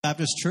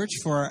Baptist Church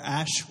for our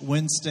Ash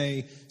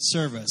Wednesday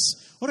service.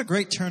 What a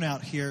great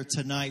turnout here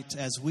tonight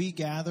as we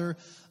gather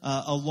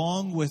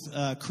along with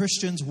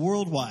Christians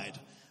worldwide.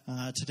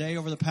 Today,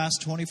 over the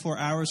past 24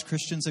 hours,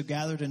 Christians have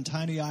gathered in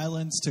tiny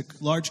islands to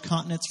large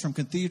continents, from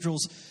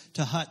cathedrals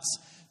to huts,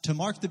 to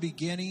mark the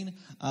beginning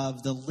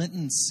of the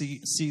Lenten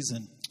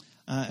season.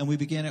 And we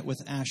began it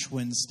with Ash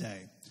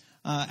Wednesday.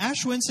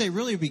 Ash Wednesday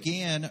really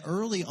began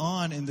early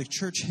on in the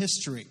church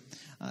history.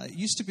 It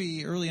used to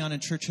be early on in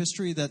church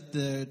history that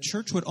the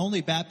church would only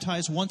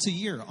baptize once a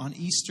year on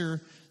Easter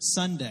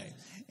Sunday,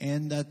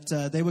 and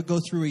that they would go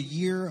through a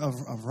year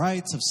of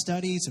rites, of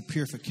studies, of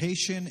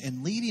purification,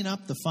 and leading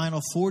up the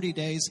final 40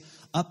 days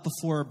up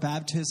before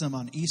baptism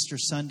on Easter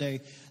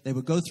Sunday, they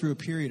would go through a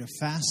period of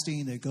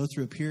fasting. They'd go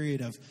through a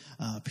period of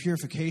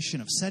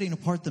purification, of setting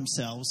apart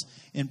themselves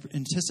in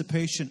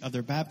anticipation of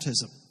their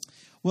baptism.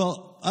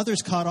 Well,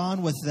 others caught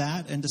on with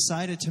that and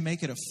decided to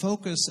make it a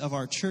focus of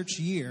our church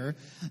year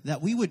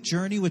that we would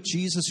journey with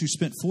Jesus, who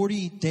spent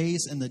 40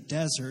 days in the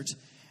desert,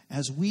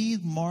 as we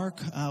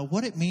mark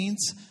what it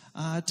means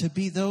to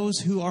be those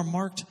who are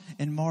marked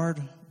and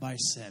marred by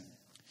sin.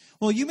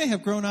 Well, you may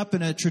have grown up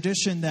in a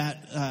tradition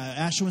that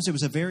Ash Wednesday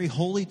was a very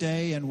holy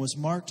day and was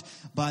marked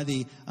by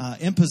the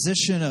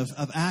imposition of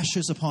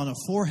ashes upon a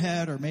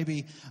forehead, or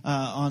maybe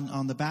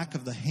on the back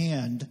of the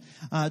hand.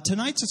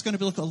 Tonight's is going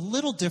to look a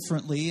little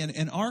differently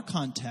in our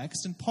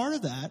context, and part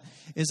of that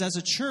is, as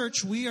a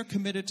church, we are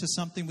committed to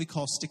something we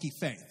call sticky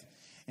faith.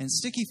 And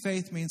sticky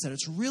faith means that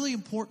it's really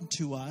important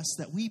to us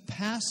that we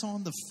pass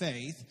on the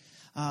faith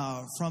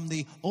from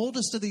the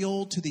oldest of the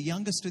old to the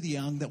youngest of the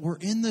young, that we're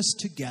in this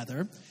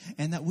together,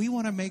 and that we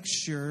want to make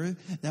sure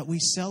that we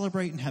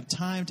celebrate and have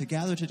time to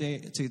gather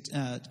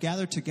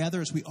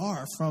together as we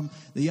are, from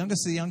the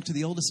youngest of the young to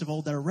the oldest of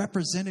old, that are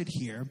represented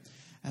here,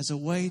 as a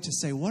way to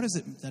say, what is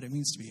it that it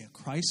means to be a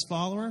Christ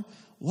follower?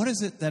 What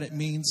is it that it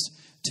means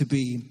to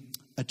be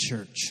a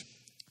church?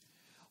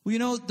 Well, you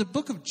know, the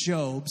book of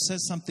Job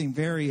says something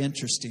very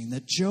interesting,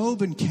 that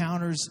Job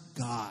encounters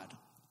God.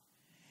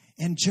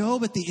 And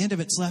Job, at the end of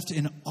it's left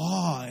in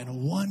awe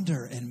and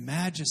wonder and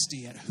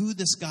majesty at who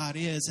this God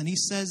is. And he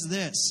says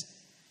this: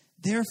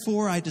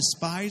 "Therefore I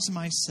despise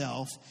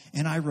myself,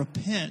 and I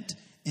repent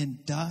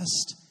in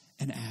dust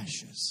and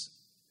ashes."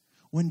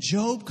 When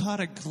Job caught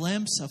a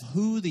glimpse of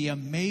the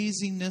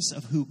amazingness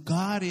of who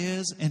God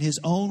is, and his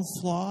own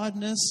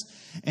flawedness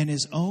and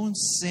his own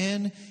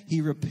sin,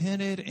 he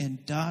repented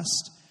in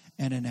dust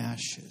and in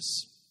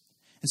ashes.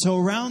 And so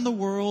around the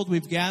world,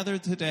 we've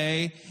gathered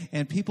today,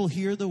 and people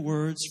hear the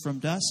words, "From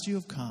dust you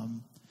have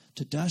come,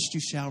 to dust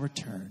you shall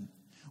return,"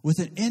 with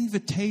an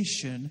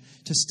invitation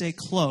to stay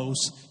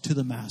close to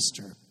the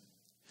Master.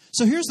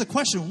 So here's the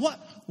question: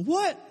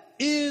 what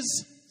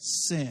is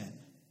sin?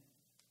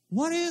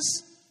 What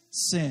is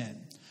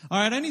sin? All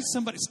right, I need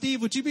somebody.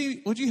 Steve, would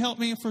you help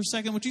me for a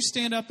second? Would you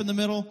stand up in the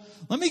middle?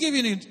 Let me give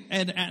you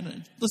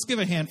let's give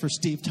a hand for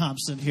Steve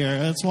Thompson here.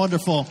 That's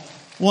wonderful,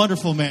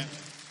 wonderful man.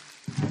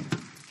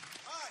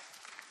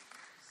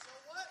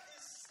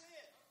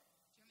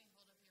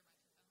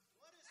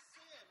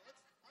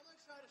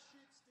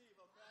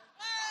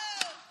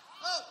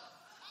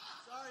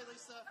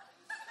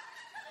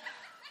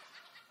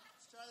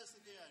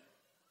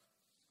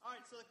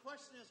 So the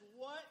question is,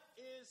 what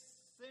is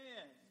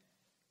sin?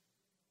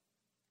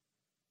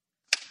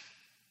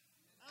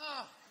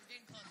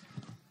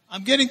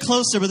 I'm getting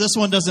closer, but this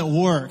one doesn't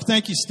work.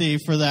 Thank you, Steve,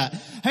 for that.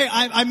 Hey,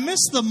 I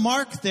missed the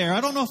mark there. I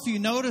don't know if you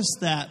noticed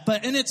that,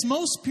 but in its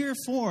most pure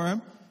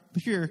form,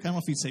 pure, I don't know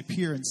if you'd say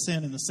pure and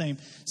sin in the same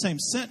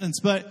sentence,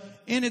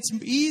 but in its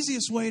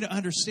easiest way to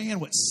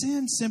understand, what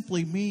sin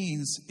simply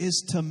means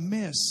is to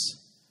miss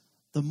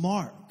the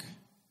mark.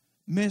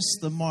 Miss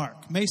the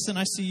mark. Mason,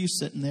 I see you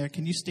sitting there.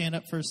 Can you stand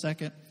up for a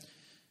second?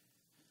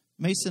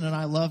 Mason and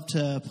I love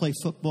to play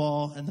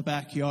football in the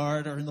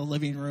backyard or in the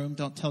living room.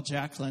 Don't tell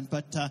Jacqueline.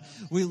 But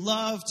we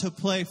love to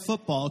play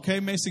football. Okay,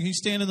 Mason, can you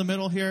stand in the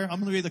middle here? I'm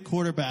going to be the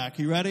quarterback.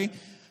 You ready?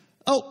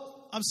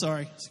 Oh, I'm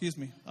sorry. Excuse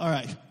me. All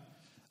right.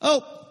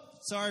 Oh,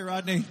 sorry,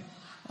 Rodney.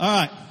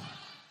 All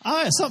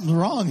right. Something's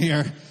wrong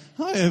here.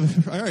 All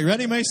right,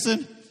 ready,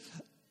 Mason?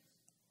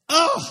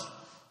 Oh,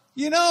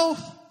 you know,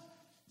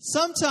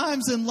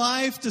 sometimes in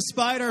life,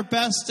 despite our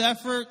best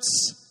efforts,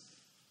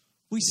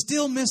 we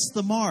still miss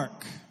the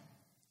mark.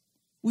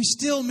 We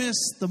still miss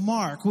the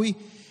mark.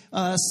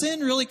 Sin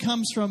really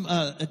comes from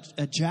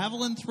a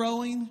javelin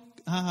throwing,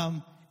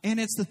 and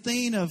it's the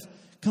thing of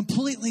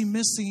completely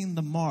missing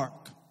the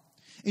mark.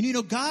 And you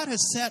know, God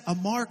has set a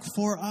mark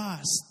for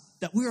us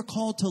that we are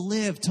called to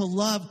live, to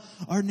love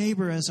our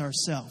neighbor as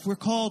ourselves. We're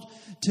called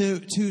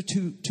to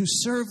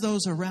serve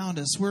those around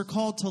us. We're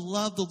called to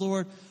love the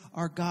Lord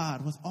our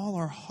God with all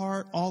our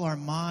heart, all our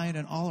mind,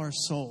 and all our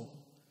soul.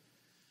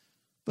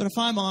 But if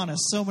I'm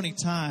honest, so many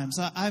times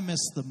I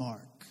miss the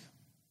mark.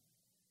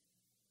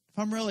 If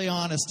I'm really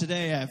honest,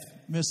 today I've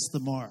missed the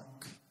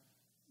mark.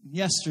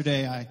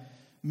 Yesterday I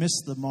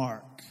missed the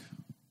mark.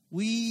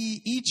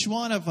 Each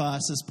one of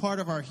us, as part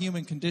of our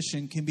human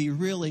condition, can be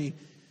really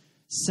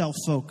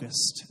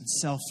self-focused and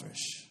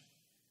selfish.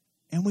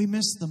 And we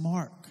miss the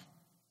mark.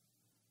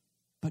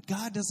 But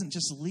God doesn't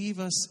just leave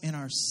us in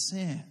our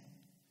sin,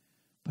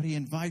 but he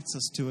invites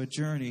us to a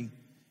journey,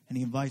 and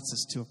he invites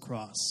us to a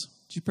cross.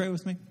 Would you pray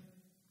with me?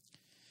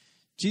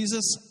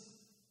 Jesus,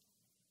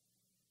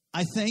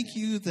 I thank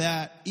you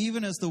that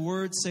even as the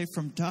words say,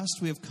 from dust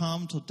we have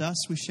come, till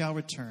dust we shall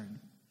return,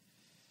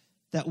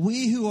 that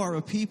we who are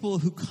a people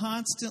who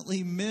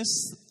constantly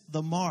miss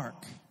the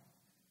mark,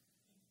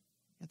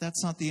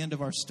 that's not the end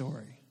of our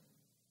story.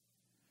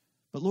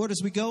 But Lord,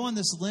 as we go on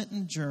this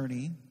Lenten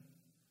journey,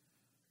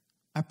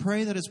 I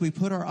pray that as we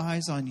put our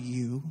eyes on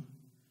you,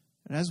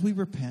 and as we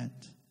repent,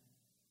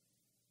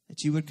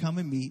 that you would come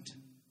and meet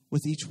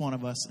with each one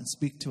of us and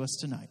speak to us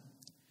tonight.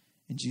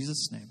 In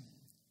Jesus' name,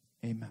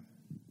 amen.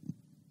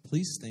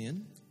 Please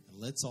stand and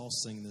let's all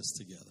sing this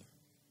together.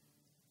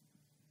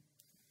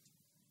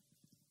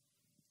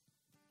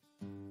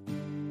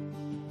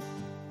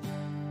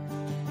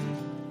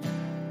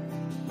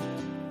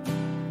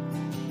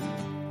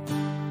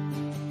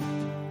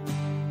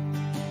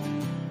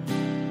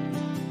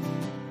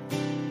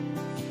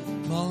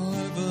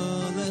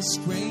 Marvelous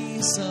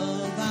grace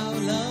of our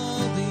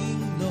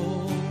loving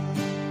Lord,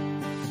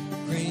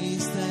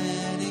 grace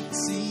that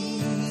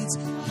exceeds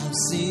our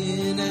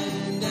sin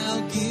and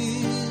our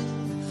guilt.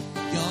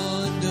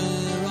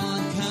 Yonder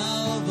on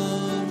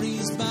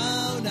Calvary's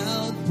bound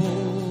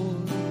outpour,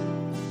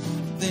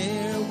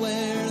 there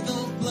where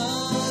the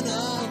blood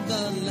of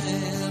the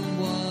Lamb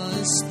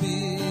was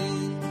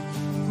spilled.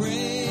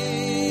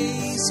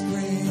 Grace,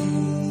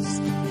 grace,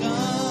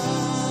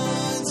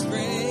 God's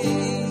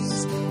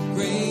grace,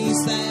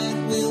 grace that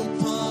will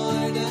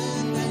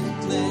pardon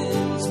and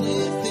cleanse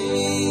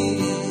within.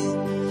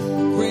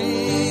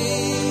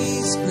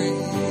 Grace,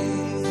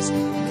 grace,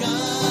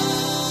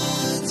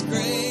 God's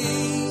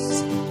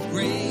grace,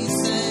 grace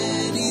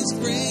that is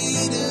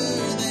greater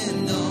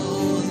than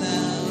all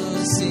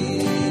our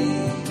sin.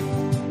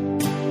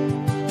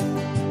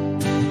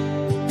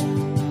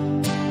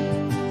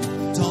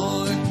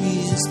 Dark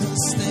is the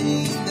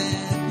stain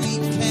that we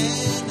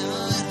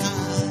cannot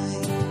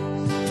hide.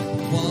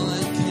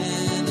 What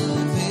can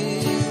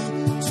avail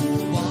to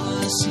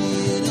wash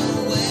it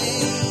away?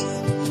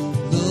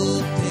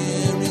 Look,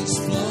 there is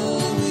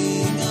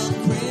flowing a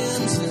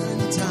crimson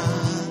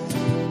tide,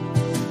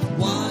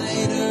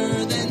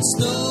 whiter than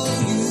snow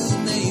you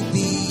may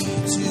be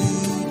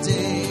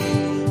today.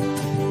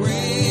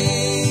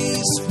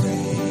 Grace,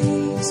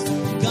 grace,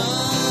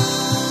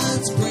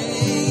 God's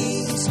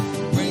grace,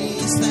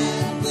 grace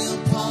that will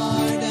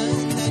pardon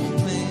and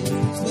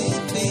cleanse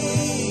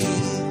within.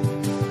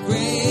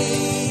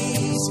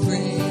 Grace,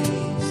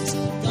 grace,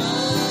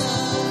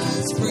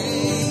 God's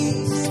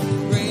grace,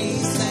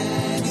 grace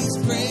that is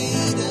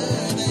greater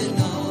than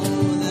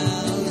all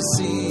our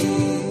sin.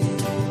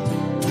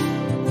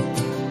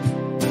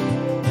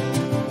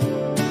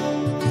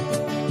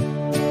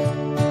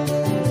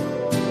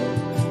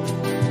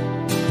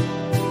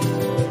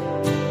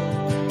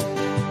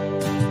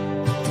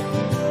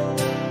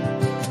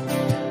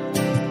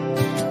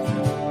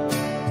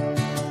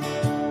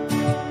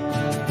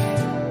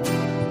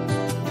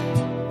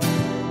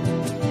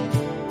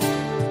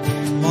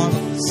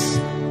 Marvelous,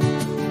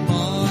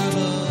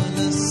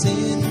 marvelous,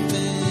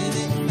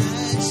 infinite,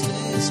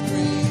 matchless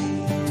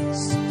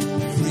grace,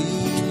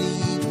 freely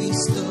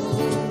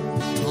bestowed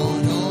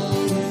on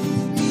all who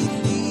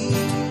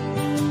believe.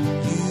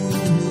 You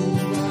who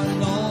are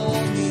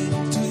longing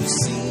to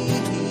see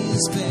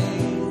his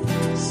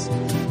face,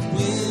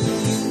 will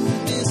you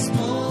this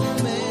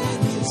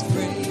moment his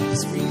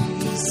grace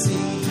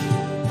receive?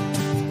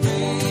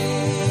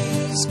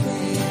 Grace,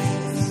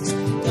 grace,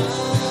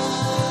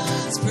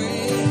 God's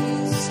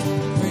grace,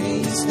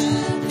 grace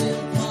that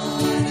will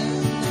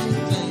pardon and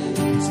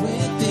cleanse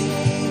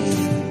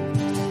within.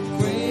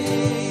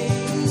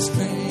 Grace,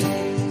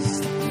 grace,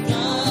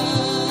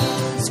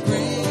 God's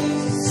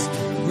grace,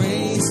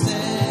 grace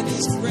that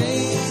is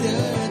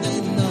greater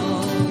than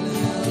all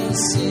our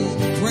sin.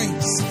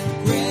 Grace,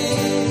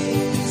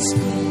 grace,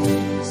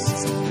 grace,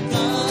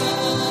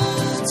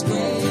 God's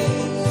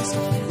grace,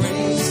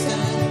 grace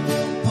that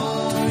will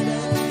pardon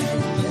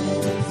and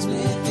cleanse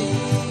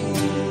within.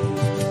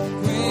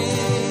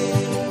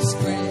 Grace,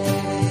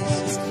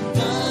 grace,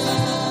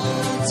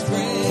 God's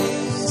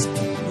grace,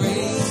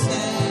 grace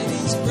that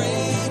is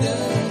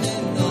greater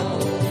than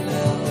all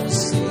our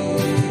sin.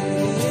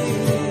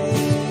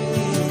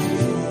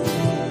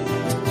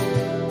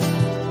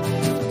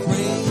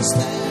 Grace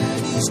that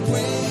is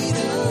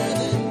greater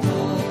than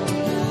all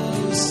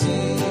our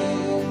sin.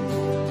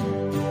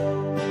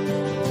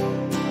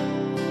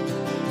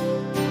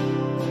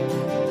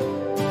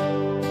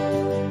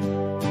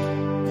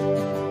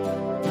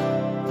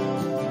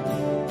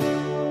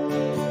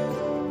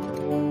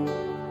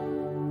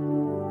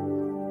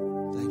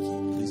 Thank you.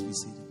 Please be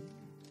seated.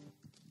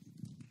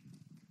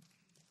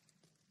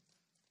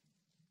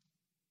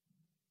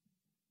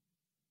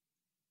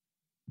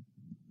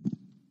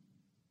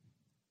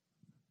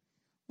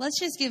 Let's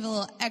just give a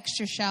little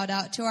extra shout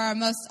out to our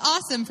most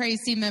awesome praise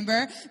team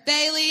member,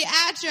 Bailey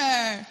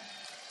Atcher.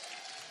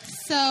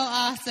 So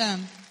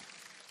awesome.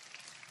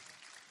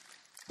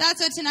 That's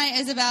what tonight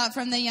is about,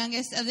 from the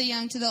youngest of the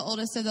young to the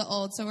oldest of the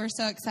old. So we're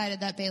so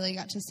excited that Bailey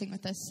got to sing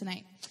with us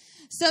tonight.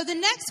 So the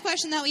next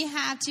question that we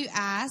have to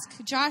ask,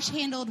 Josh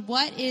handled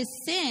what is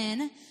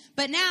sin,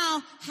 but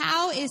now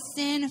how is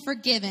sin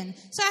forgiven?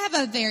 So I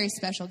have a very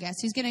special guest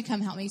who's going to come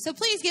help me. So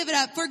please give it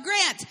up for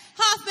Grant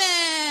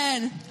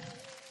Hoffman.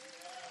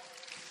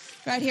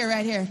 Right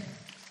here.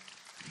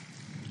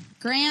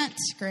 Grant,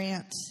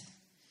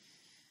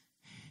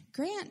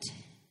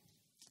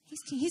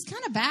 he's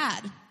kind of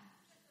bad.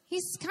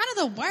 He's kind of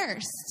the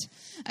worst.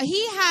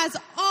 He has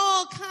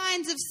all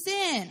kinds of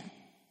sin.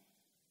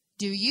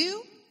 Do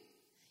you?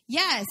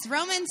 Yes,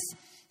 Romans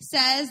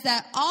says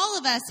that all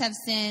of us have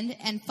sinned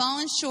and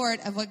fallen short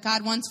of what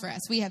God wants for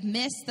us. We have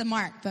missed the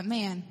mark. But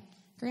man,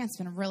 Grant's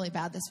been really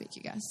bad this week,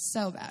 you guys.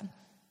 So bad.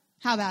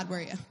 How bad were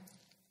you?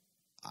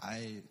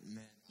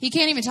 He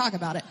can't even talk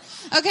about it.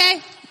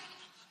 Okay?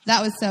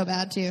 That was so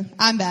bad too.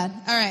 I'm bad.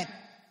 All right.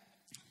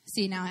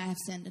 See, now I have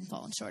sinned and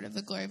fallen short of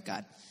the glory of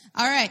God.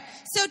 All right.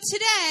 So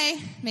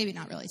today, maybe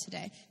not really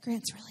today,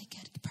 Grant's a really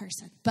good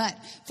person. But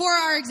for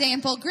our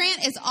example,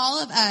 Grant is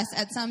all of us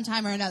at some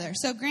time or another.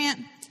 So Grant,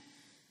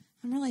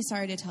 I'm really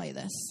sorry to tell you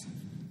this,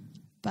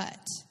 but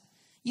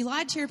you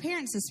lied to your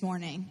parents this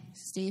morning.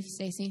 Steve,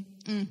 Stacy.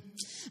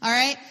 All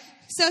right.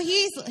 So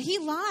he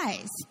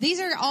lies.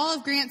 These are all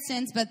of Grant's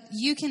sins, but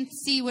you can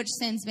see which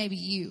sins maybe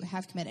you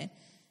have committed.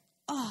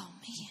 Oh,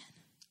 man.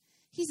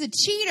 He's a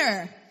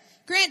cheater.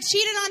 Grant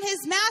cheated on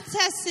his math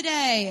test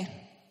today.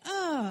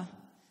 How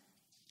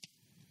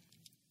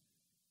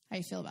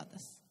you feel about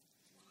this?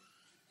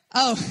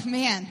 Oh,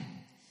 man.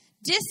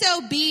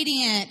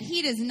 Disobedient.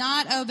 He does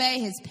not obey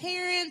his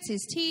parents,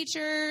 his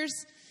teachers.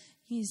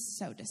 He's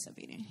so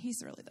disobedient.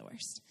 He's really the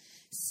worst.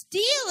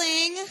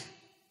 Stealing.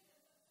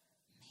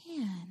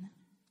 Man.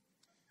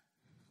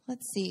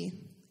 Let's see.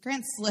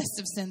 Grant's list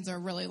of sins are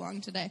really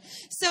long today.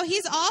 So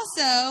he's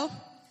also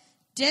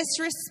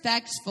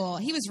disrespectful.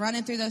 He was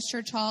running through those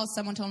church halls.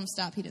 Someone told him to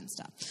stop. He didn't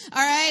stop.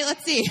 All right,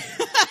 let's see.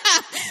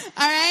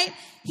 All right.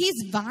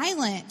 He's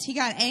violent. He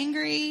got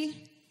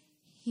angry.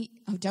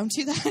 Don't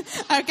do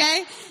that.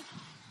 Okay.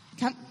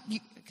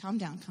 Calm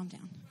down.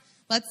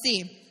 Let's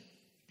see.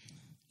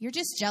 You're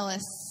just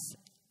jealous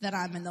that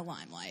I'm in the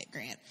limelight,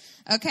 Grant.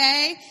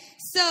 Okay.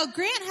 So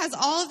Grant has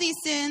all of these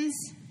sins.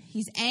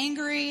 He's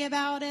angry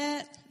about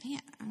it. Man,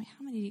 I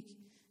mean,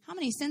 how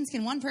many sins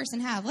can one person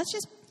have?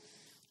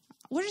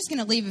 We're just going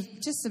to leave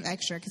just some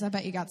extra because I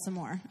bet you got some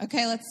more.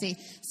 Okay, let's see.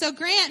 So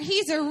Grant,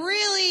 he's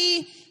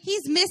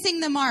missing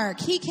the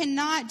mark. He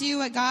cannot do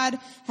what God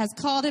has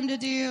called him to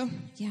do.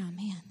 Yeah,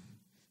 man.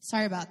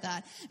 Sorry about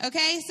that.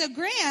 Okay, so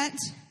Grant,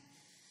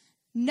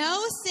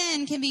 no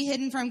sin can be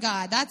hidden from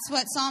God. That's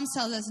what Psalms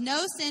tells us.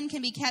 No sin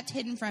can be kept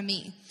hidden from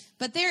me.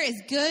 But there is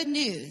good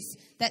news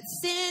that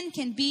sin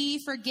can be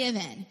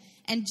forgiven.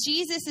 And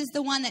Jesus is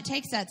the one that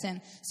takes that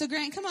sin. So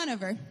Grant, come on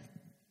over.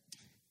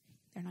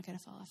 They're not going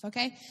to fall off,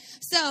 okay?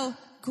 So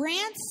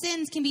Grant's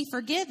sins can be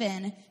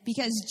forgiven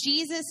because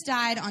Jesus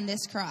died on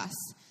this cross.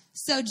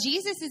 So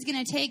Jesus is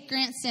going to take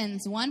Grant's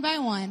sins one by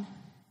one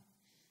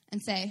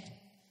and say,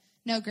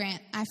 no,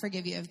 Grant, I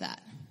forgive you of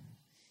that.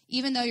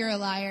 Even though you're a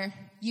liar,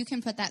 you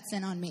can put that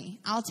sin on me.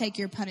 I'll take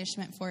your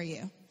punishment for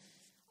you.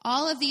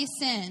 All of these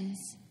sins,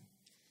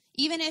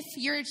 even if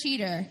you're a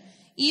cheater,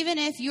 even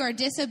if you are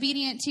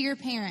disobedient to your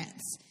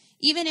parents,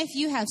 even if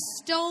you have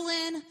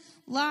stolen,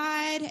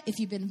 lied, if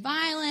you've been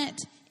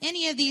violent,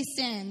 any of these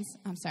sins,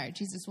 I'm sorry,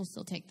 Jesus will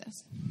still take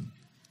this.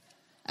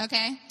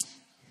 Okay?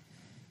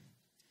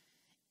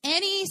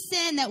 Any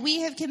sin that we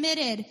have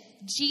committed,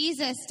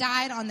 Jesus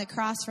died on the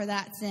cross for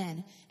that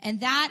sin. And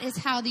that is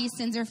how these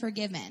sins are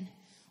forgiven.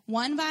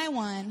 One by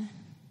one,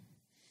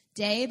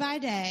 day by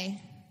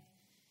day,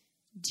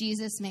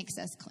 Jesus makes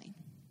us clean.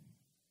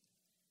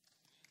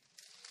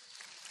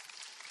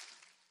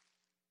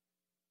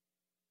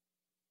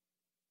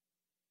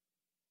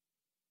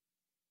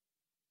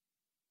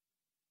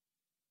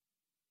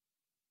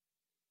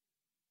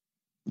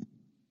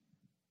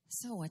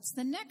 So what's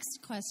the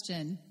next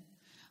question?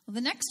 Well, the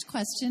next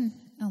question,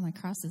 my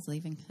cross is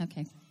leaving.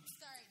 Okay.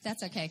 Sorry.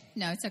 That's okay.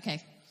 No, it's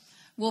okay.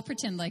 We'll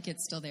pretend like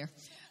it's still there.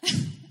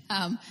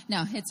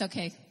 No, it's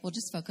okay. We'll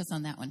just focus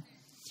on that one.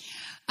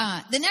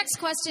 The next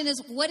question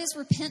is, what is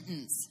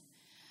repentance?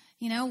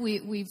 You know,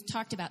 we've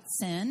talked about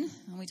sin,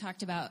 and we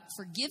talked about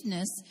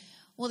forgiveness.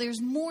 Well, there's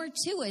more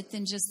to it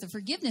than just the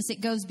forgiveness.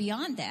 It goes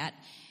beyond that.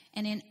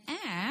 And in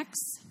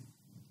Acts,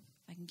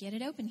 if I can get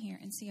it open here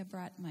and see, I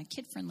brought my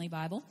kid-friendly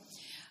Bible.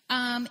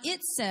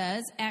 It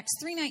says, Acts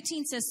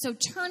 3:19 says, so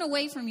turn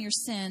away from your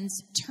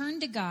sins, turn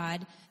to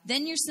God,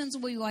 then your sins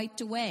will be wiped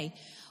away.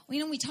 Well, you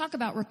know, when we talk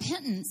about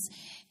repentance,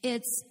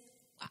 we've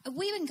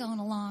been going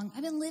along,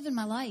 I've been living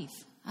my life.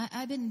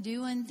 I've been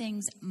doing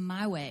things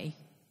my way,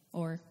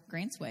 or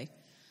Grant's way,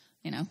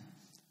 you know.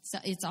 So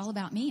it's all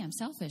about me. I'm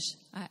selfish.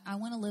 I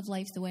want to live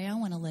life the way I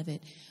want to live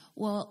it.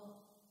 Well,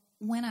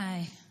 when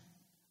I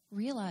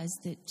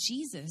realized that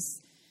Jesus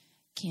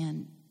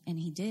can, and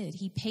he did,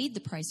 he paid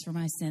the price for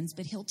my sins,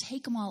 but he'll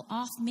take them all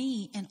off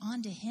me and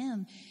onto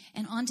him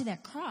and onto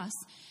that cross.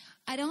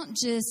 I don't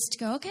just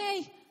go,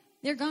 okay,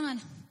 they're gone.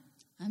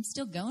 I'm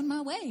still going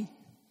my way.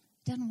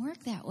 Doesn't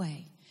work that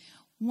way.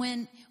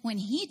 When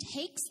he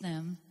takes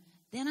them,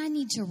 then I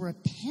need to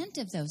repent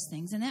of those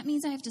things. And that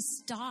means I have to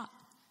stop.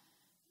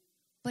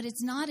 But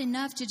it's not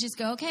enough to just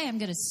go, okay, I'm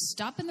going to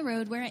stop in the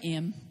road where I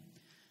am.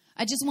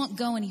 I just won't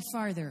go any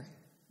farther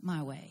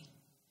my way.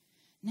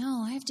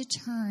 No, I have to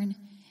turn,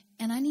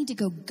 and I need to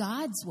go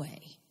God's way.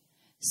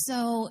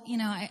 So,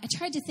 I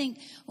tried to think,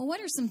 well,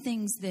 what are some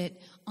things that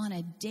on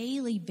a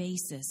daily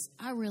basis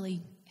I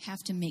really have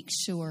to make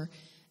sure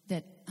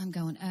that I'm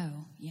going,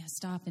 oh, yeah,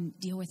 stop and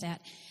deal with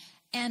that.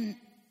 And,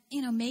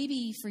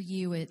 maybe for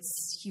you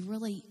it's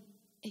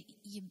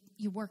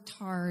you worked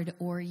hard,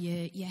 or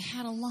you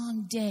had a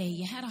long day,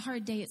 you had a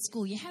hard day at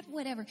school, you had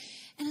whatever.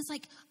 And it's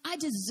like, I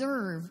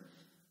deserve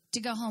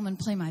to go home and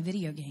play my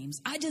video games.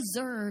 I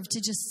deserve to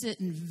just sit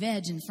and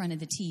veg in front of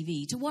the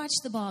TV, to watch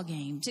the ball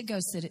game, to go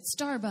sit at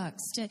Starbucks.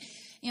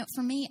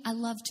 For me, I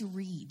love to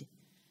read.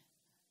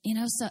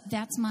 So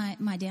that's my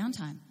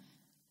downtime.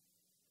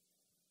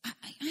 I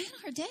had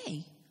a hard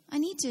day. I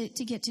need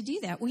to get to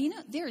do that. Well,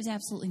 there is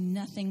absolutely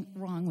nothing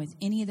wrong with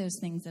any of those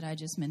things that I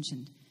just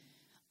mentioned,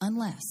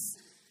 unless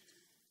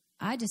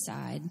I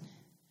decide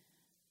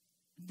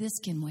this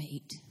can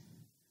wait.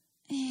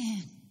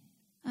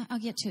 I'll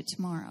get to it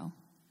tomorrow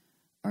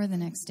or the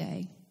next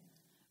day.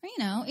 Or,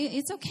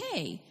 it's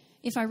okay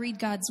if I read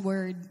God's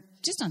word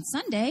just on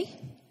Sunday,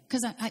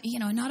 because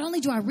not only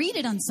do I read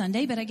it on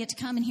Sunday, but I get to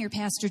come and hear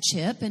Pastor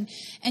Chip, and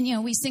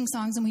we sing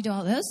songs and we do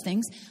all those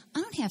things.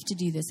 I don't have to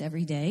do this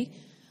every day.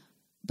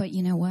 But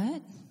you know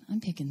what? I'm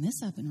picking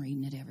this up and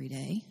reading it every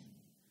day.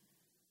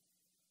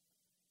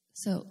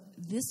 So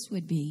this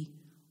would be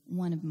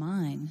one of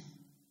mine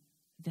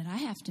that I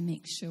have to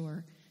make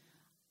sure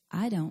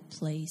I don't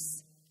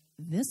place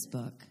this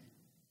book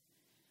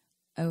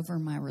over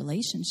my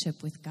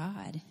relationship with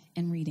God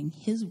and reading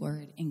His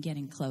Word and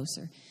getting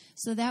closer.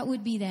 So that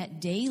would be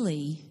that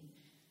daily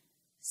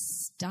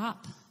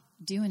stop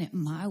doing it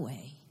my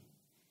way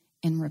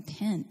and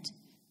repent,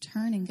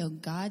 turn and go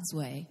God's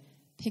way.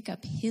 Pick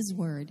up His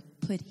Word,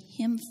 put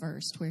Him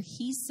first where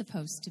He's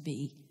supposed to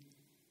be.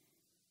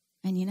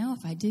 And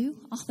if I do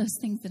all those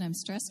things that I'm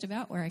stressed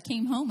about, where I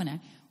came home and I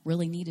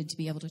really needed to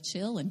be able to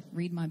chill and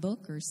read my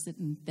book or sit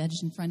and veg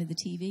in front of the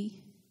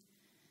TV,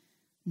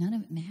 none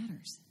of it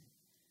matters.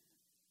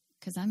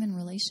 Because I'm in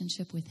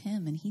relationship with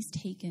Him, and He's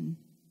taken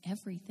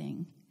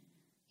everything.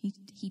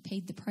 He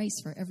paid the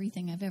price for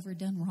everything I've ever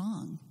done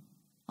wrong.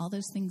 All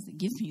those things that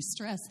give me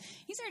stress,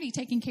 He's already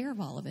taken care of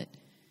all of it.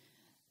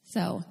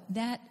 So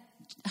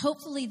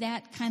hopefully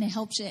that kind of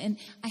helps you. And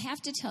I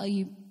have to tell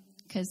you,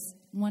 because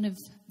one of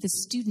the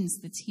students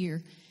that's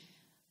here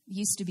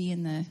used to be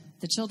in the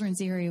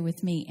children's area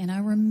with me, and I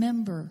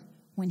remember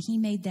when he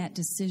made that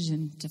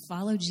decision to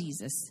follow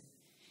Jesus,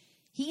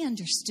 he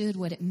understood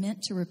what it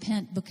meant to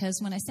repent, because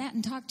when I sat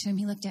and talked to him,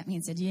 he looked at me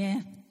and said, yeah,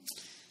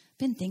 I've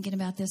been thinking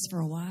about this for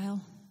a while,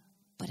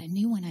 but I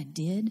knew when I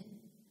did,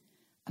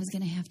 I was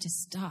going to have to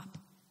stop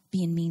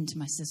being mean to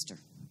my sister.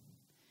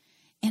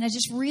 And I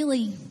just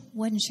really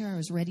wasn't sure I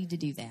was ready to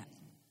do that.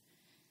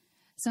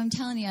 So I'm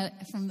telling you,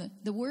 from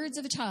the words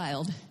of a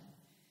child,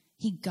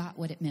 he got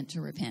what it meant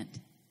to repent.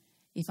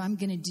 If I'm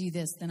going to do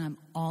this, then I'm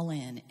all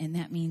in. And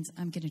that means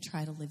I'm going to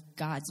try to live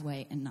God's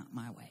way and not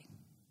my way.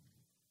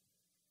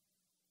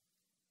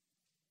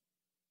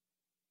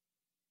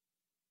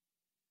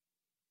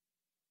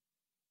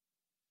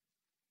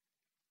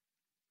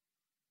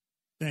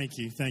 Thank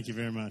you. Thank you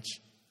very much.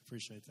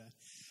 Appreciate that.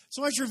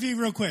 So let's review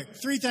real quick.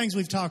 3 things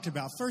we've talked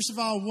about. First of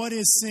all, what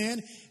is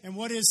sin? And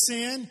what is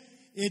sin?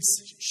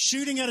 It's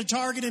shooting at a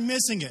target and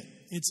missing it.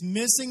 It's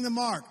missing the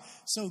mark.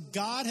 So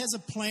God has a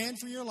plan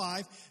for your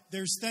life.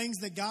 There's things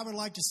that God would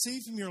like to see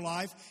from your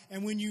life.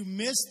 And when you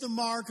miss the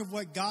mark of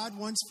what God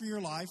wants for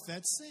your life,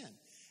 that's sin.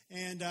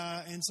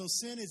 And so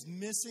sin is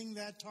missing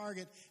that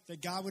target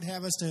that God would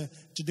have us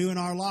to do in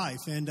our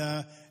life. And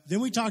then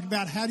we talked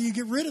about how do you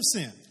get rid of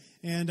sin.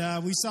 And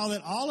we saw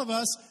that all of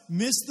us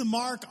miss the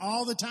mark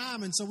all the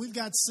time. And so we've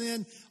got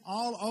sin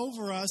all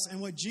over us.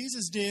 And what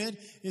Jesus did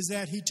is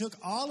that He took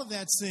all of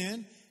that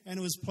sin and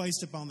it was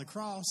placed upon the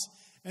cross.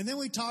 And then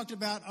we talked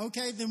about,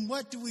 okay, then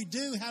what do we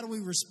do? How do we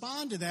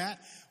respond to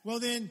that?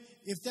 Well, then,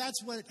 if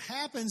that's what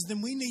happens,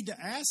 then we need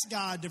to ask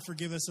God to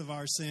forgive us of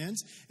our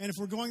sins. And if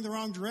we're going the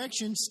wrong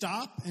direction,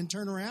 stop and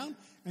turn around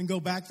and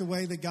go back the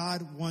way that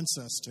God wants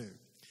us to.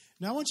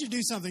 Now, I want you to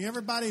do something.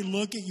 Everybody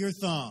look at your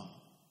thumb.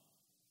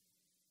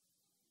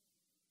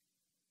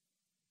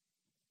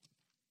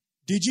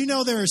 Did you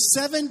know there are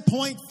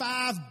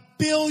 7.5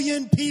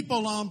 billion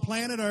people on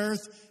planet Earth,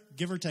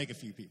 give or take a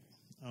few people,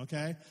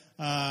 okay?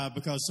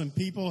 Because some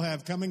people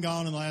have come and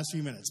gone in the last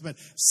few minutes. But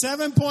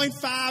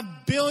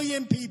 7.5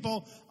 billion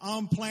people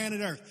on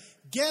planet Earth.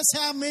 Guess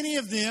how many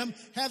of them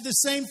have the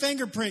same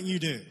fingerprint you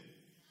do?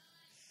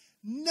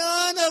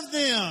 None of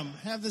them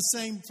have the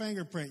same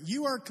fingerprint.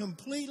 You are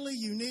completely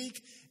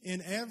unique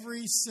in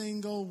every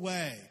single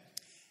way.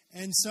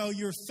 And so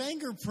your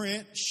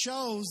fingerprint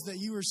shows that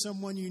you are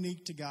someone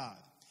unique to God.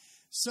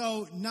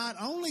 So not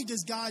only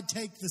does God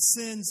take the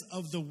sins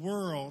of the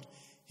world,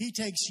 He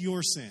takes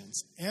your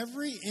sins.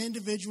 Every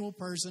individual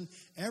person,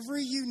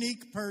 every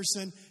unique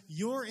person,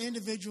 your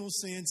individual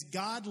sins.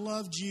 God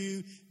loved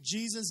you.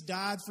 Jesus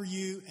died for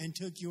you and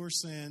took your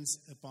sins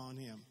upon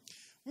him.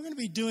 We're going to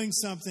be doing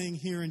something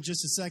here in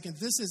just a second.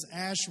 This is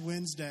Ash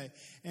Wednesday.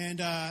 And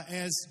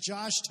as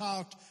Josh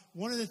talked,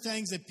 one of the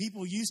things that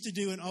people used to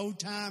do in old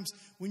times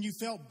when you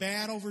felt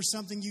bad over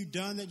something you'd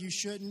done that you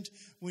shouldn't,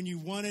 when you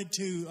wanted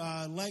to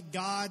let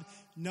God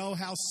know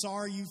how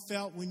sorry you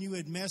felt when you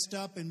had messed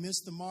up and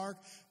missed the mark,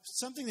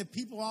 something that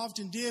people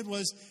often did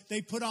was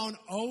they put on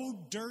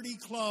old dirty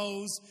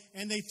clothes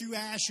and they threw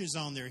ashes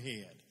on their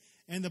head.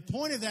 And the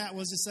point of that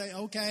was to say,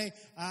 okay,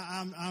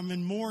 I'm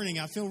in mourning.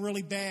 I feel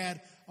really bad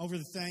over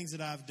the things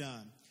that I've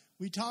done.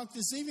 We talked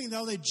this evening,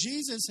 though, that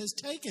Jesus has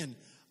taken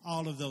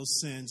all of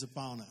those sins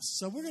upon us.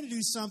 So we're going to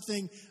do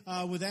something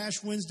with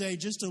Ash Wednesday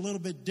just a little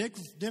bit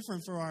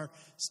different for our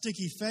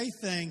Sticky Faith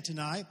thing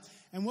tonight.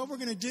 And what we're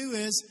going to do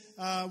is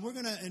we're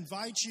going to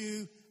invite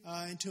you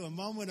into a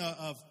moment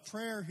of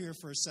prayer here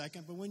for a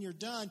second. But when you're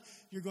done,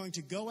 you're going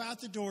to go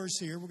out the doors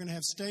here. We're going to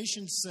have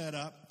stations set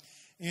up.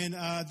 And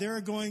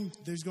there's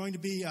going to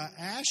be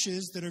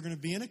ashes that are going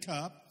to be in a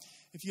cup.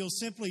 If you'll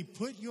simply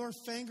put your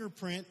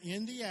fingerprint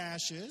in the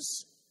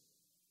ashes,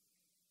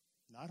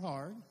 not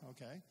hard,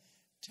 okay?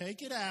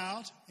 Take it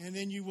out, and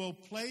then you will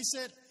place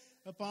it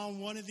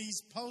upon one of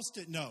these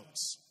Post-it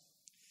notes.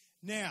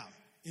 Now,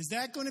 is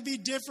that going to be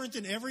different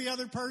than every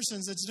other person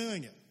that's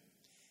doing it?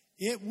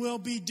 It will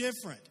be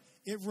different.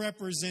 It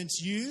represents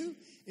you.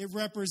 It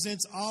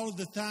represents all of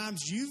the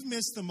times you've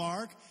missed the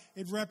mark.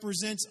 It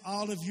represents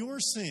all of your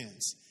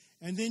sins.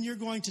 And then you're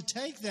going to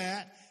take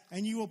that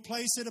and you will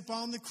place it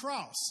upon the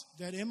cross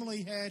that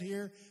Emily had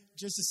here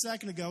just a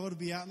second ago. It'll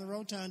be out in the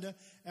rotunda.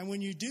 And when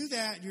you do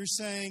that, you're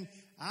saying,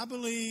 I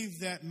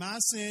believe that my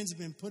sins have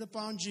been put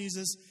upon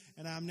Jesus,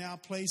 and I'm now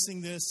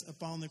placing this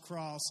upon the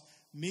cross,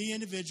 me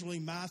individually,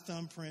 my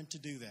thumbprint to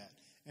do that.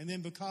 And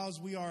then because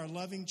we are a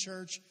loving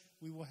church,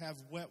 we will have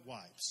wet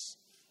wipes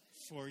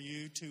for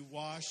you to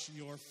wash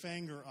your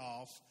finger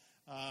off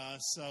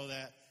so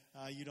that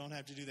you don't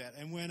have to do that.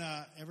 And when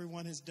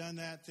everyone has done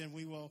that, then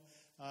we will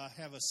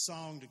have a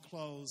song to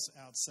close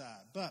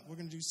outside. But we're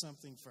going to do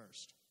something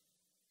first.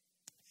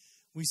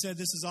 We said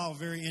this is all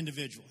very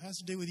individual. It has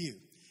to do with you.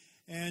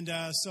 And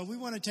so we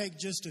want to take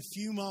just a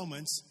few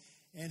moments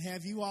and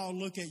have you all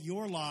look at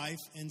your life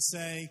and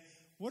say,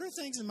 what are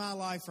things in my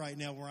life right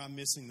now where I'm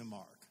missing the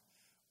mark?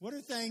 What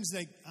are things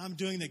that I'm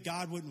doing that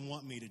God wouldn't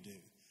want me to do?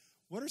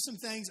 What are some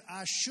things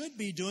I should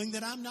be doing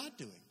that I'm not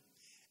doing?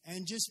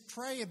 And just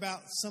pray about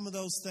some of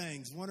those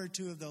things, one or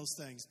two of those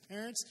things.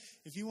 Parents,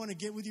 if you want to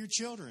get with your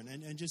children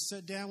and just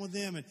sit down with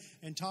them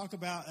and talk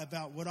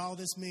about what all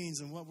this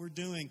means and what we're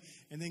doing,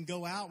 and then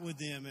go out with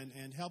them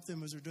and help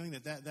them as they're doing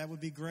that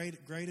would be great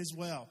as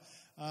well.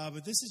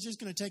 But this is just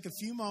going to take a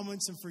few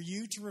moments and for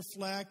you to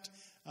reflect,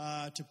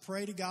 to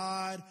pray to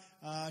God,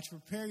 to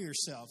prepare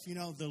yourself. You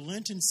know, the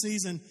Lenten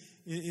season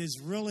is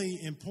really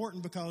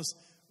important because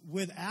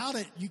without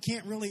it, you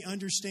can't really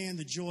understand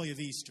the joy of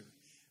Easter.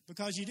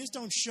 Because you just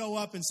don't show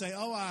up and say,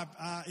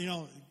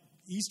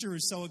 Easter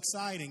is so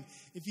exciting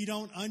if you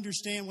don't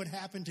understand what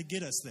happened to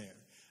get us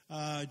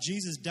there.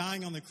 Jesus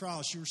dying on the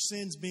cross, your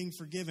sins being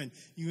forgiven,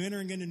 you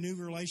entering into a new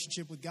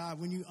relationship with God.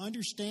 When you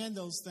understand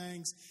those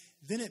things,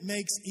 then it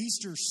makes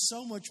Easter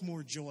so much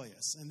more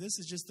joyous. And this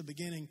is just the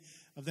beginning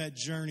of that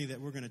journey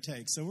that we're going to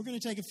take. So we're going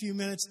to take a few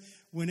minutes.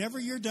 Whenever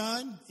you're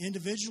done,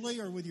 individually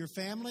or with your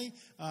family,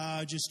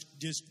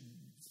 just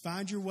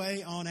find your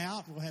way on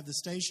out. We'll have the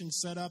station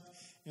set up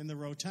in the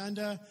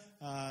rotunda.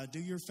 Do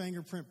your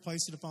fingerprint,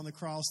 place it upon the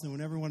cross, and then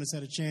when everyone has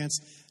had a chance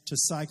to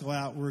cycle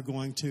out, we're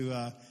going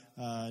to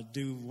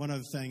do one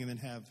other thing and then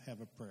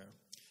have a prayer.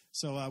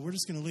 So we're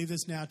just going to leave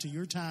this now to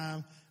your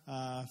time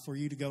for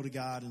you to go to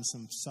God in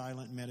some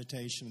silent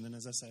meditation. And then,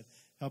 as I said,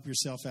 help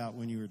yourself out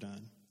when you are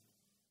done.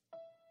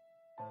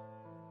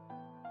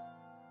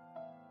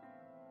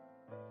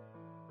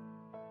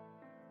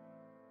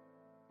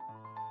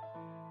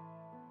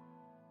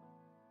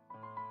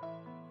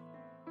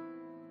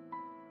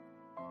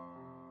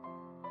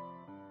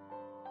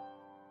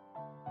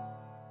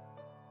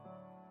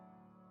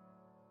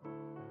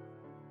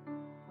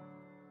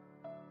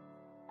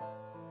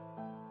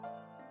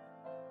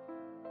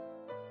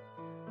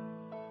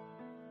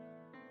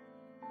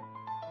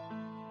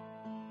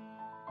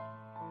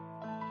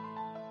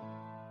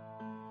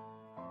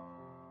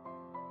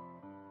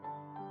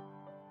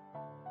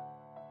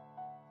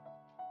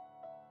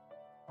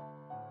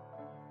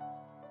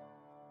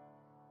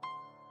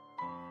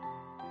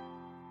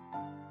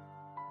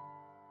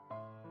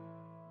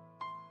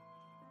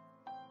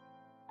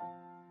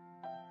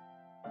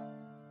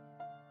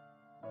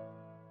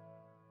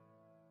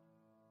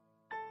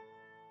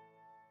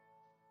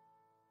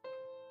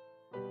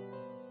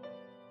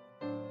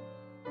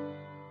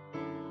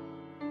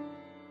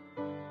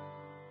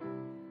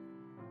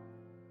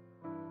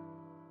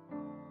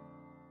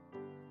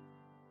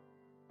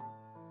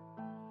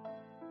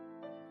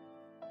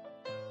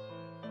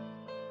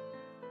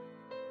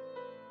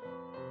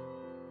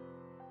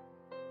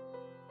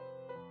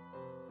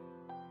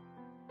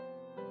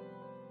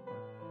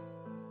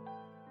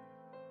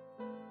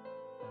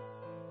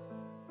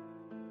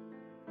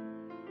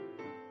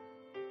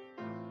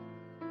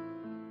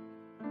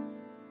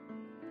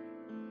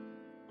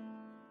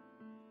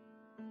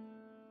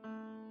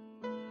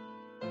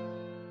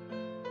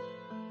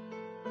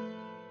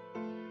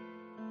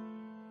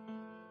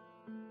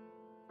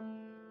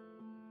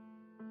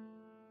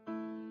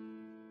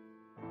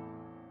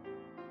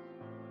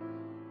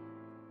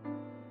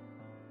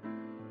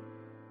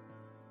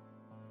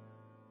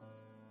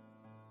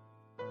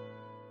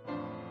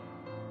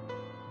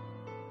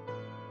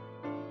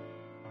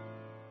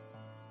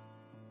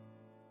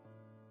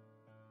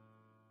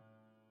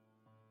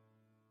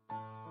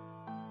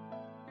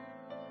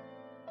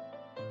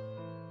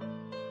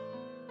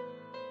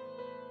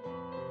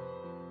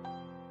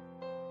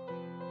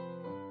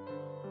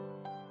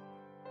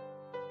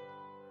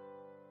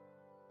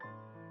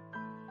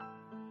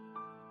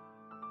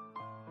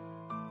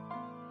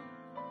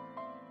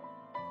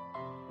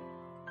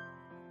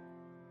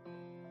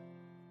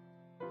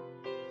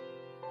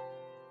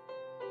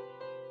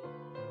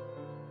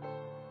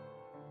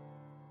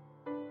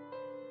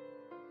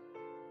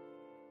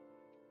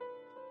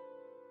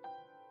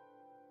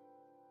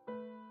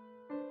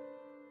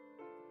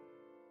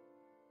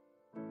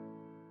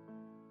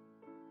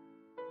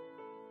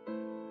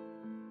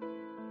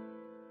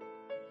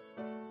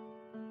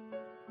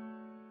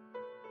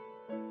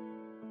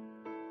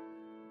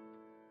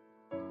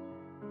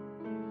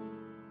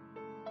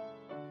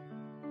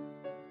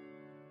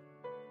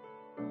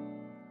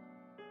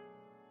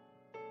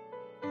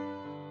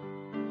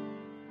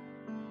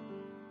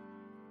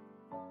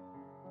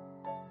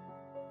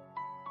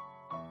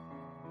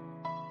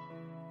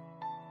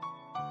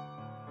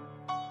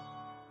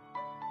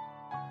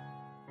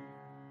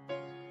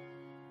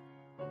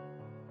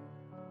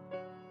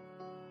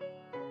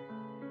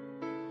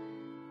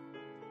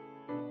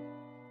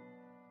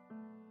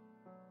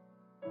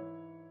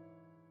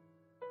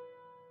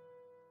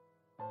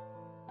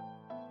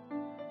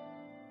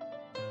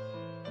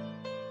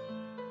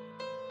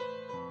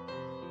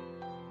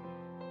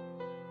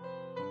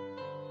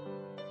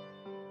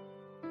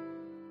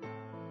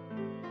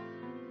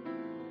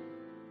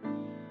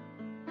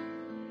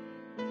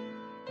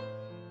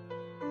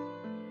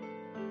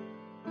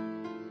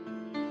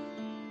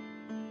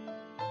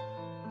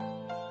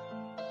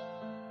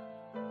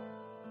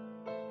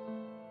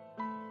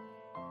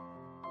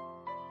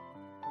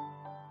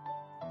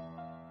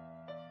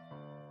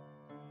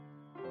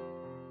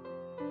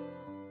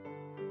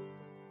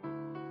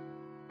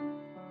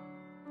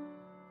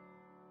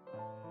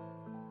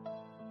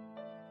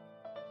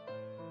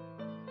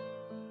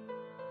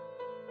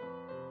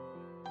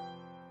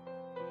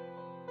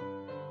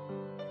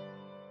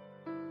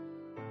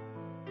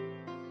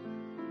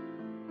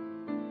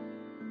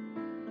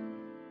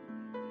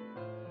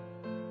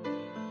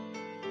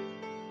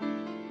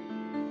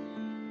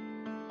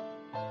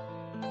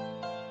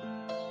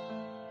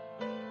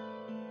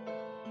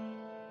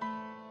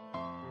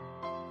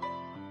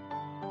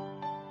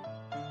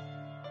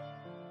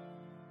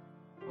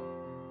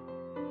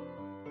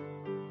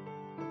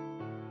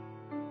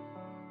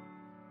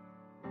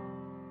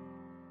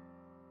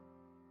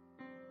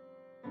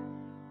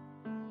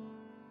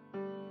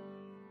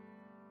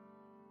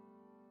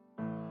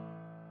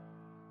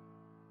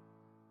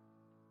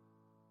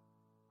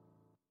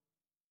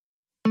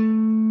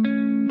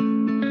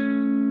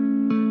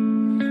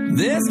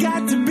 There's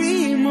got to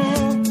be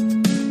more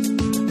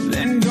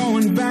than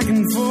going back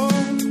and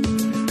forth,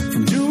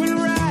 from doing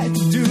right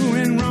to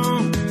doing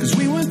wrong, 'cause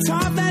we were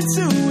taught that's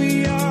who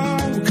we are.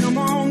 Well, come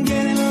on,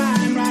 get in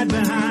line right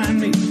behind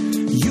me,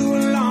 you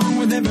along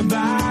with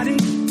everybody,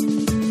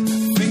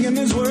 thinking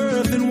there's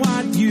worth in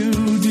what you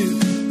do.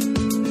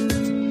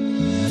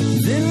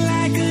 Then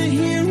like a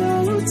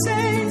hero who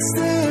takes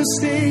the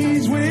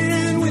stage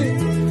when we're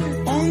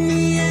on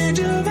the edge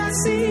of our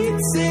seat,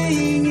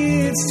 saying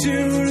it's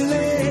too late.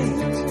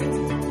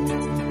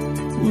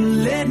 Well,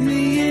 let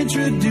me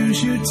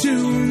introduce you to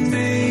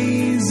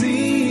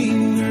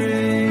Amazing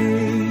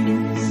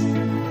Grace.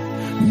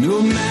 No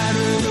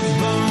matter the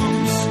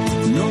bumps,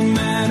 no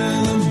matter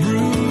the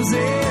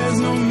bruises,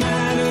 no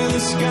matter the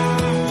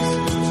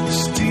scars,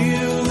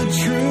 still the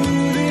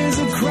truth is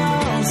the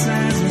cross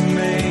has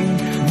made,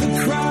 the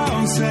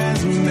cross has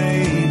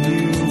made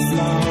you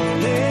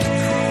flawless.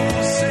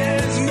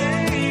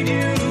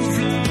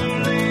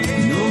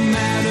 No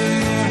matter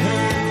the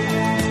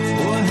hurt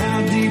or how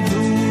deep the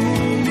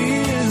wound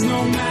is,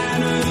 no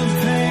matter the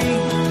pain,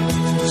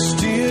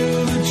 still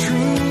the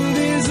truth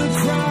is the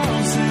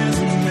cross has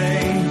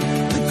made,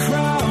 the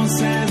cross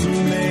has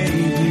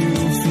made you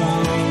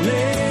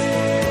flawless.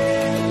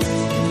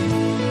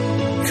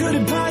 Could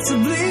it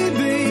possibly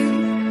be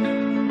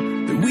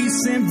that we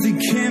simply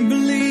can't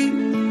believe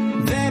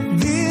that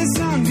this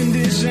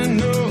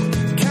unconditional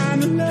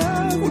kind of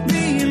love would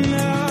be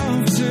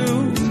enough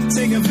to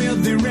take a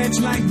filthy wretch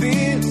like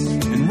this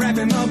and wrap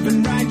him up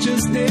in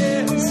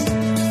righteousness?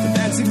 But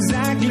that's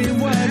exactly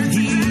what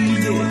he did.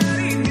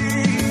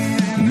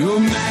 No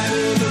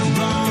matter the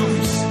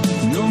bumps,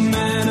 no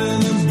matter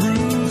the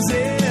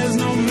bruises,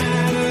 no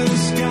matter the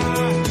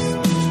scars,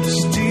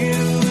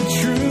 still the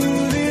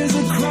truth is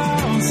the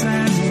cross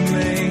has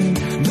made,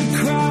 the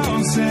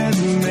cross has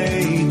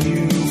made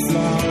you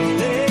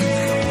flawless.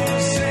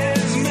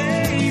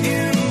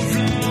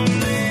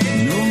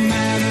 No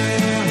matter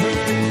the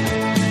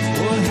hurt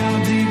or how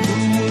deep the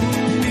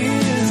wound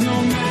is, no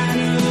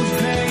matter the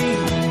pain,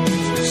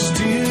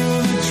 still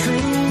the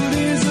truth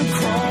is the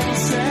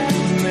cross has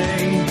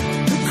made,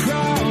 the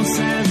cross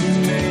has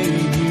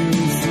made you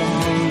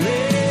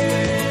flawless.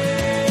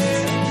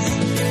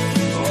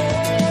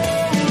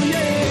 Oh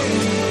yeah.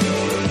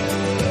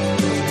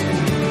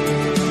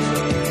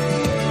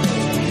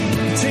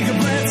 Take a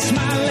breath,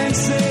 smile and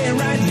say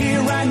right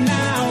here, right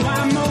now,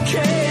 I'm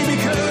okay,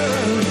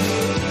 because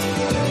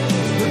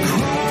the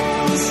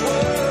cross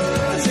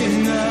was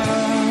enough.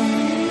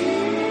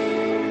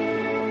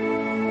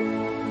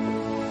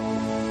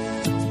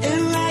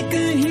 And like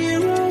a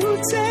hero who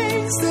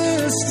takes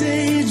the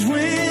stage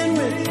when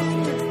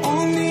we're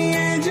on the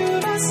edge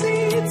of our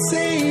seat,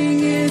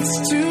 saying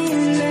it's too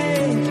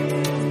late.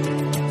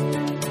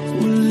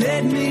 Well,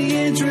 let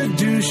me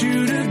introduce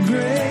you to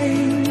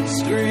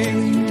grace,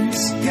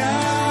 grace,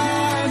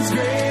 God's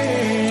grace.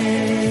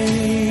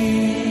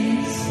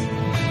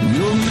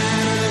 No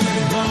matter the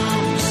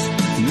bumps,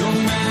 no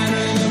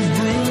matter the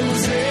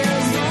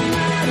bruises, no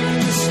matter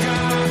the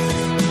scars,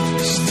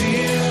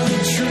 still the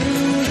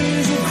truth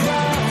is the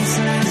cross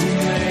has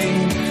made,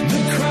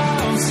 the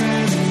cross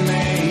has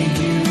made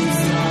you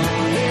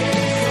flawless.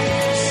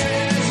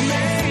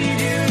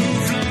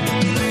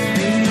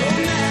 And no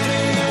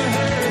matter the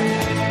hurt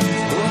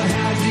or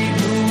how deep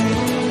the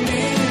wound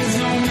is,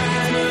 no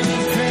matter the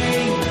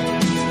pain,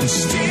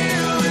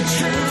 still the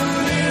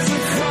truth is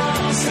the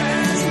cross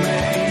has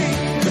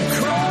made, the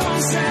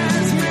cross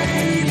has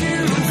made you,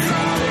 the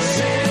cross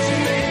has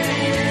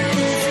made you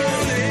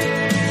flawless.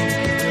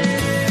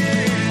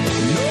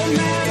 No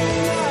matter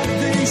what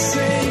they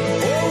say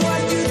or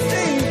what you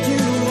think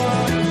you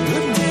are,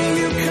 the day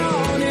you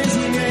call his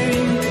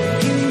name,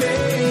 he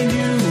made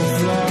you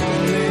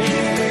flawless.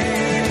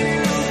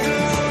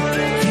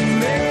 He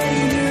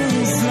made you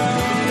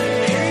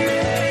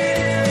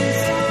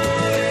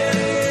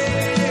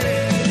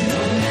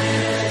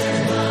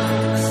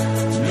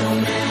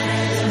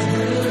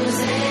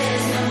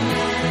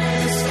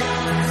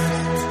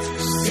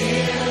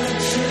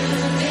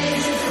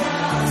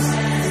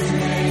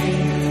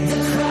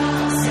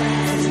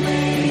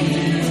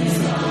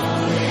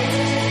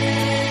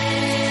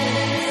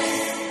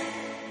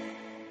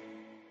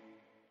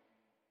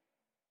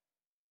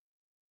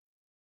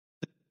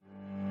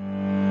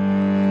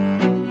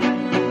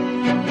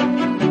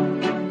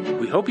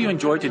We hope you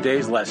enjoyed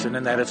today's lesson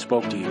and that it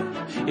spoke to you.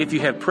 If you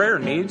have prayer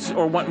needs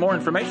or want more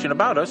information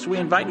about us, we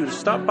invite you to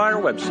stop by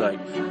our website,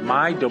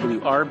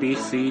 mywrbc.org,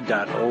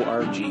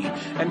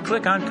 and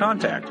click on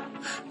Contact.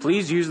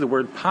 Please use the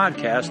word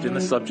podcast in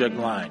the subject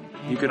line.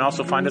 You can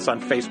also find us on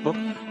Facebook,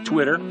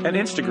 Twitter, and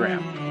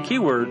Instagram.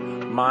 Keyword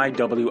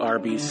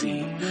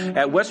MyWRBC.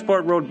 At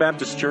Westport Road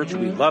Baptist Church,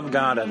 we love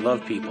God and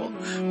love people.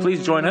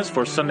 Please join us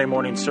for Sunday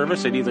morning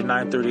service at either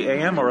 9:30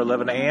 a.m. or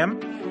 11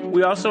 a.m.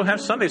 We also have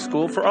Sunday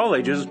school for all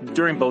ages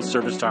during both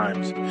service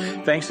times.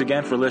 Thanks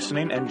again for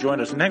listening, and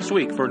join us next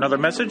week for another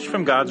message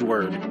from God's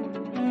Word.